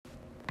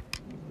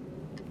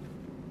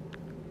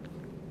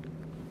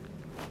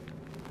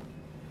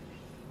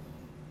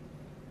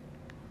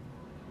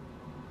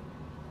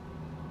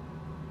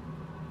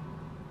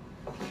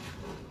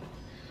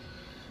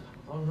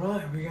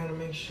Alright, we gotta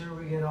make sure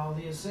we get all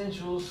the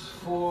essentials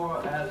for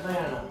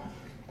Atlanta.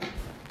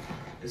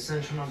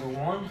 Essential number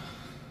one,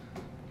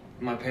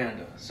 my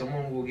panda.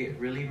 Someone will get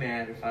really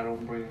mad if I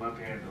don't bring my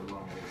panda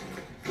along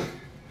with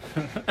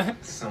me.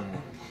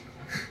 Someone.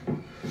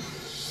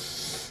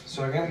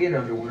 So I gotta get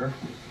underwear.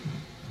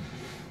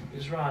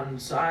 He's riding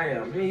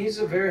Saya. I mean, he's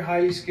a very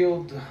highly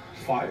skilled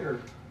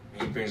fighter.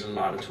 He brings a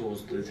lot of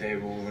tools to the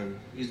table, and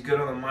he's good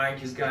on the mic.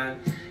 He's got,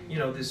 you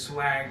know, this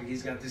swag.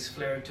 He's got this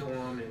flair to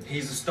him, and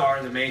he's a star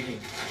in the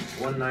making.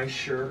 One nice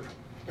shirt.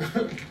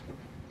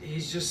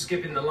 He's just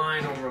skipping the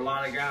line over a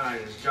lot of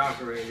guys.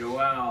 Jacare,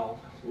 Yoel,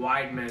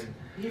 Weidman.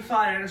 He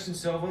fought Anderson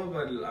Silva,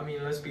 but I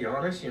mean, let's be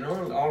honest. You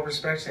know, all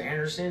respects to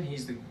Anderson,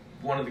 he's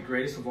one of the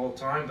greatest of all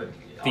time. But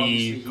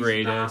obviously,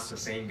 he's not the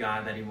same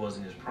guy that he was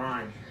in his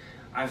prime.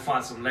 I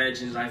fought some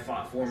legends, I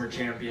fought former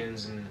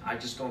champions, and I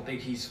just don't think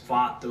he's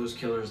fought those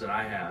killers that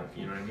I have.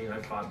 You know what I mean?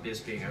 I fought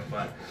Bisping, I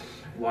fought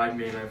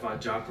Weidman, I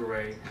fought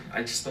Jacare.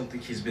 I just don't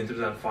think he's been through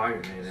that fire,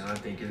 man, and I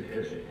think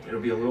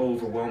it'll be a little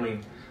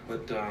overwhelming.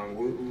 But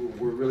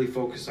we're really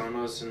focused on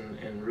us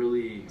and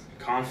really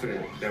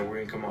confident that we're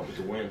going to come out with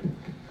the win.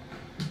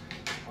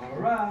 All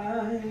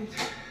right,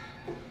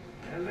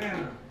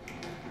 Atlanta.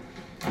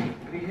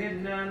 We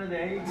heading down to the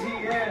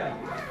ATL.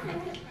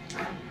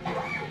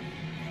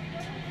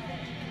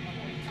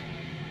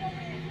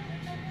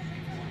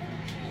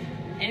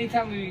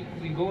 Anytime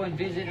we go and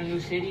visit a new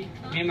city,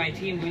 me and my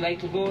team, we like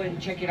to go and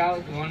check it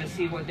out. We want to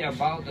see what they're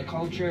about, the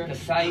culture, the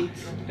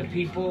sights, the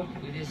people.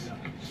 We just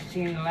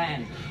seeing the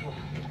land.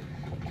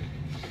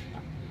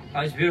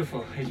 Oh, it's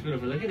beautiful. It's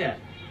beautiful. Look at that.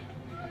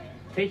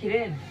 Take it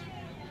in.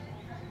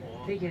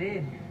 Take it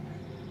in.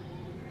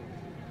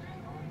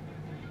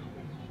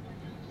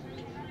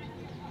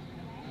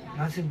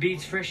 Nothing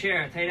beats fresh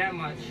air, I'll tell you that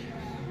much.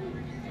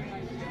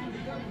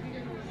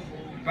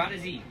 Brother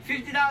Z,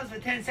 $50 for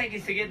 10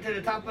 seconds to get to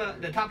the top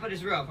of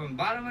this row, from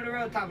bottom of the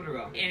row, top of the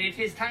row. And if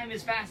his time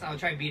is fast, I'll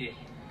try to beat it.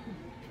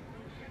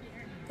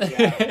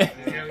 Yeah.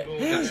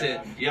 That's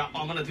it. Yeah,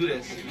 I'm gonna do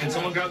this. Can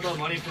someone grab the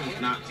money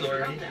from Max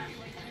already?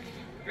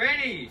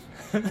 Ready,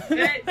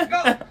 set,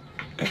 go.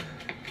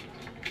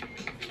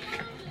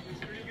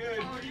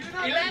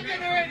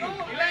 11 already.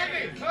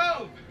 11,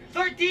 12,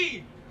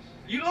 13.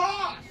 You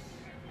lost.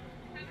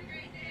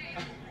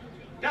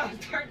 That was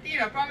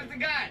 13. I promise to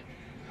God.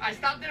 I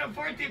stopped it at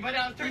 14, but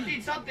that was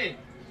 13 something.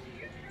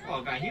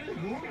 Oh God, he was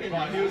moving. He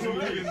was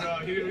moving. He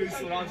didn't really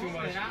slow down too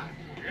much.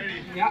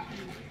 Ready? Yeah.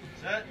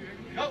 Set.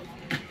 Go.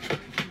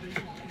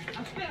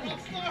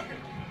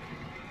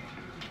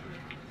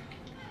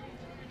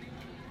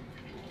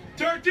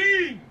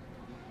 13.9.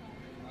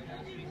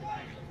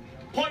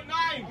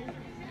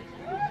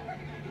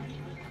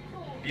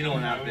 You know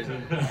what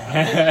happened.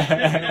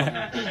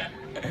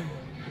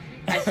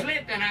 I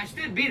slipped and I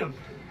still beat him.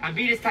 I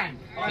beat his time.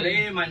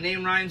 Today, my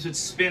name rhymes with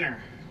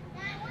spinner.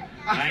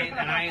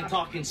 And I ain't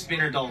talking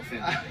spinner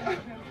dolphin.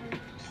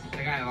 The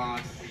guy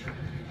lost.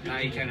 Now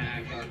he trying to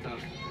act all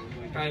tough.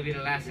 Probably be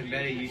the last and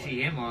better you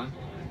see him on.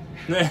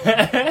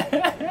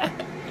 Yeah,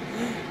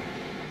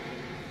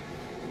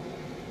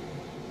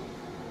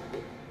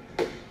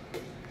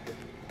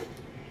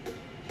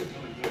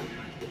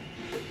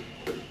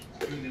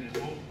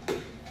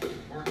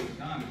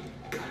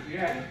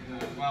 the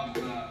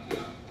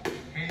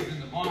hay's in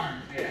the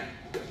barn. Yeah.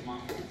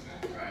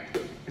 Right.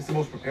 It's the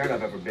most prepared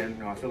I've ever been.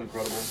 You know, I feel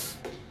incredible.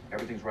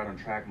 Everything's right on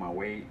track. My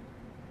weight,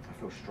 I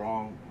feel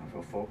strong. I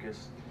feel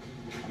focused.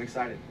 I'm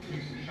excited.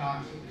 Take some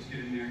shots. Just get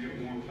in there, get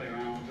warm, play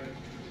around with it.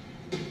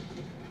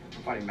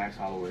 I'm fighting Max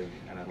Holloway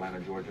in Atlanta,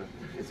 Georgia.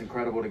 It's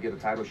incredible to get a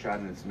title shot,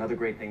 and it's another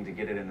great thing to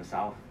get it in the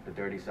South, the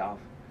dirty South.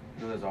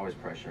 You know, there's always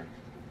pressure.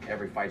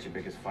 Every fight's your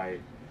biggest fight.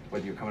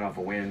 Whether you're coming off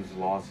of wins,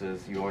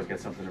 losses, you always get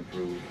something to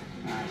prove.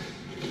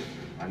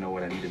 I know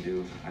what I need to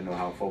do. I know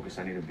how focused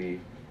I need to be.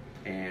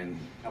 And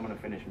I'm going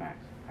to finish Max.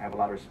 I have a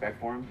lot of respect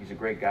for him. He's a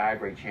great guy,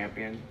 great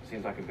champion.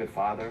 Seems like a good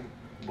father.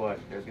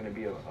 But there's going to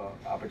be an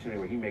opportunity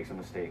where he makes a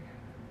mistake.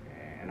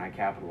 And I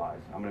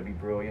capitalize. I'm going to be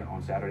brilliant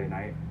on Saturday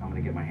night. I'm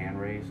going to get my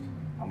hand raised.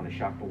 I'm going to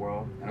shock the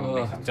world. And I'm going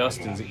to make something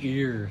Dustin's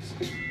ears.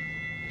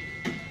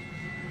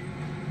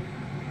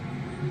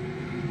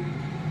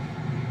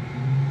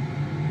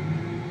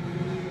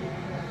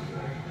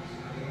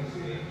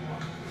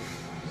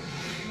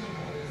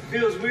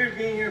 Feels weird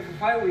being here for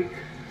fight week.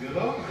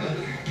 Hello?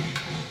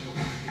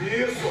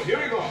 Isso, here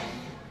we go.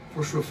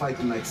 For sure,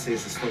 fighting like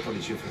this is totally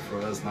different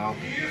for us now.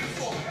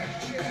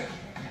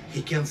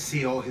 He can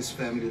see all his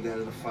family there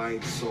in the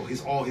fight, so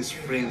all his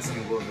friends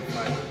can go to the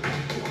fight.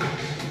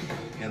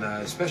 And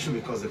especially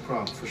because the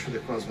crowd, for sure the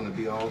crowd's gonna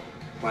be all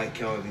by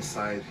Kelvin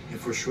inside. And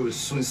for sure, as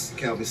soon as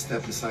Kelvin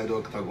steps inside the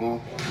octagon,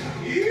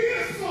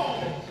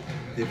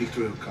 the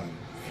victory will come.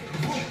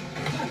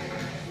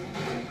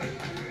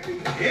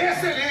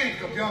 Excelente,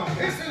 campeão.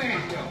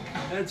 Excelente.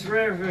 That's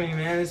rare for me,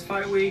 man. It's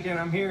fight week, and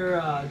I'm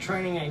here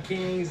training at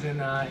Kings, and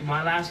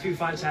my last few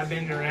fights have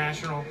been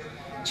international.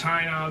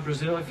 China,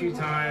 Brazil a few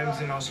times,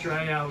 and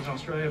Australia. I was in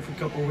Australia for a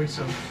couple of weeks,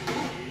 so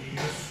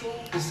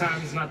this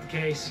time is not the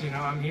case. You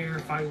know, I'm here,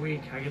 fight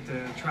week. I get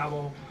to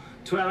travel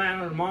to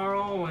Atlanta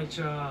tomorrow, which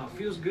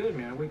feels good,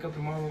 man. I wake up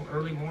tomorrow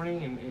early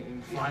morning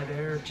and fly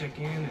there, check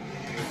in. And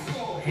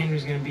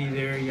Henry's gonna be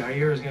there,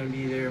 Yair's gonna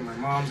be there, my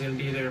mom's gonna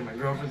be there, my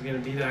girlfriend's gonna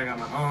be there. I got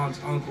my aunts,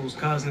 uncles,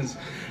 cousins.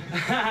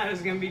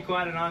 It's gonna be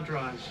quite an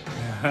entourage.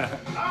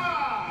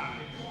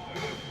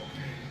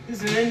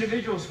 This is an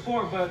individual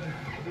sport, but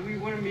we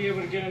wouldn't be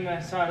able to get in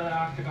that side of the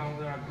octagon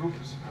with our group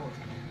of support.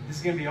 This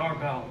is gonna be our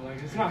belt. Like,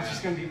 it's not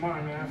just gonna be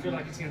mine, man. I feel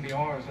like it's gonna be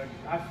ours.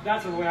 Like,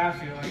 that's the way I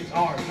feel. Like, it's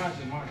ours, not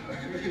just mine.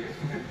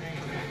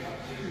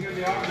 It's gonna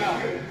be our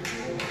belt.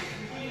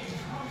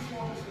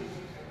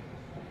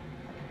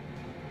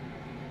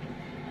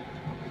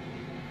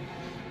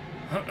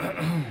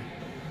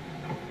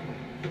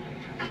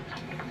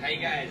 Hey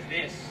guys,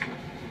 this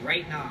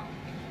right now,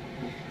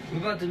 we're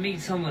about to meet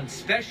someone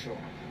special.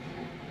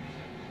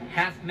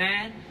 Half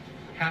man,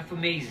 half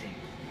amazing,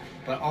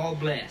 but all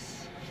blessed.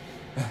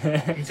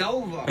 It's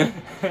over.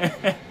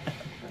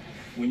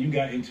 When you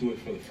got into it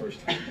for the first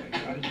time,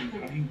 like how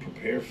do you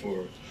prepare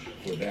for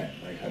that?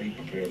 Like how do you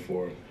prepare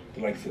for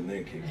the likes of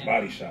leg kicks,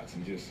 body shots,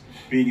 and just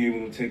being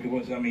able to take the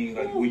ones? I mean,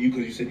 like were you,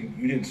 because you said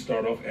you didn't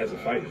start off as a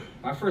fighter.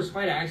 My first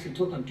fight I actually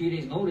took on 3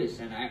 days notice,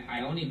 and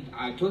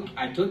I took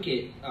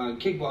it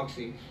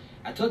kickboxing.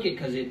 I took it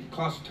because it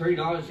cost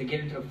 $30 to get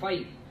into the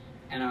fight.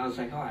 And I was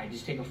like, oh, I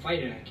just take a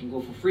fight and I can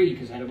go for free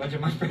because I had a bunch of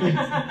my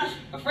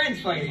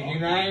friends fighting, you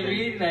know what I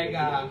mean? Like,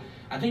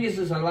 I think it's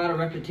just a lot of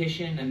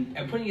repetition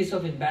and putting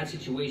yourself in bad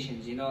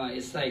situations, you know?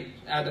 It's like,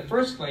 the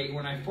first fight,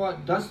 when I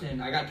fought Dustin,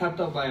 I got tapped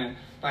out by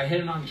a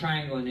head-on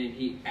triangle and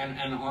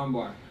an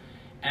armbar.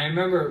 And I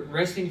remember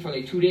resting for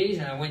like 2 days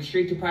and I went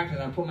straight to practice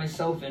and I put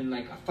myself in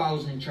like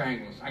 1,000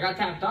 triangles. I got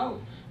tapped out.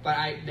 But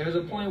there was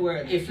a point where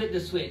it flipped the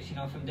switch, you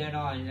know, from then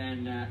on,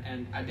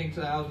 and I think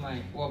so that was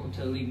my welcome to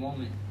the league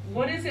moment.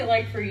 What is it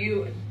like for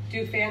you?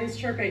 Do fans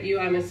chirp at you?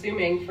 I'm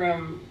assuming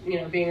from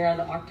being around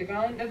the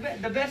octagon.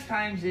 The best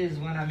times is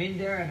when I'm in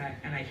there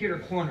and I hear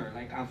the corner,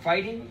 like I'm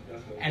fighting,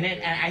 and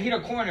I hear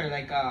the corner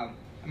like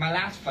in my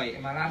last fight,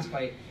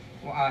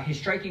 his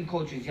striking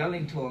coach was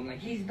yelling to him like,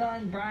 "He's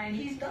done, Brian,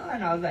 he's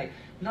done." I was like,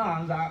 "No,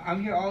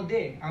 I'm here all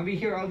day. I'll be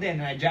here all day."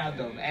 And I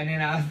jabbed him, and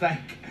then I was like.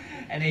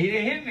 And he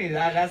didn't hit me.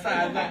 That's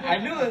how I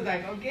knew it was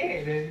like,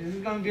 okay, this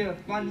is gonna be a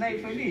fun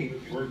night for me.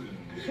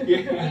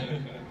 Yeah.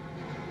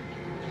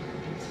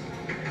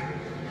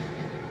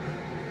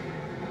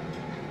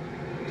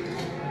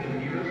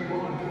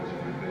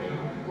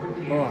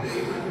 Oh,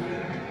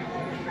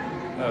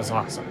 that was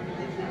awesome.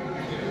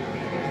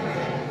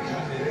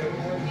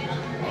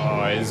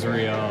 Oh,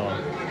 Israel.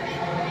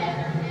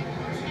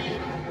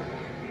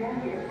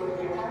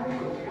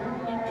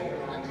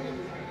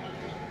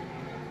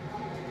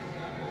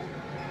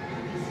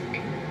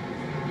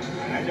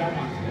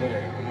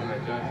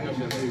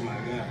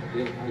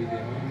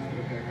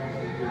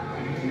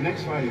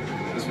 Next fight is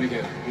This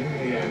weekend.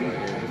 Yeah.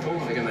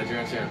 Second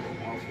Nigerian champ.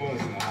 Of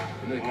course.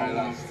 And then Kai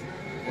last.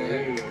 For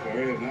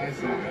real.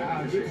 Nice one,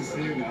 man. Good to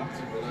see you now.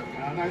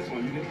 Nice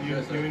one.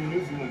 You're in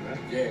New Zealand, right?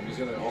 Yeah, New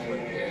Zealand,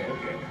 Auckland. Yeah.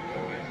 Okay.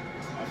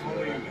 I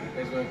follow you, man.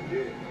 Thanks,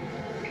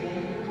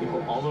 man.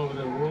 People all over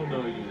the world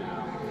know you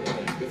now.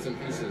 Yeah, bits and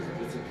pieces.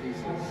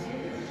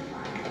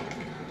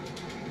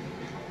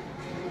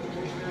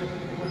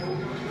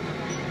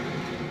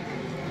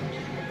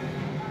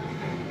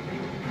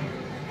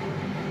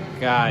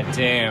 God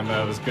damn,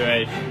 that was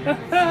good.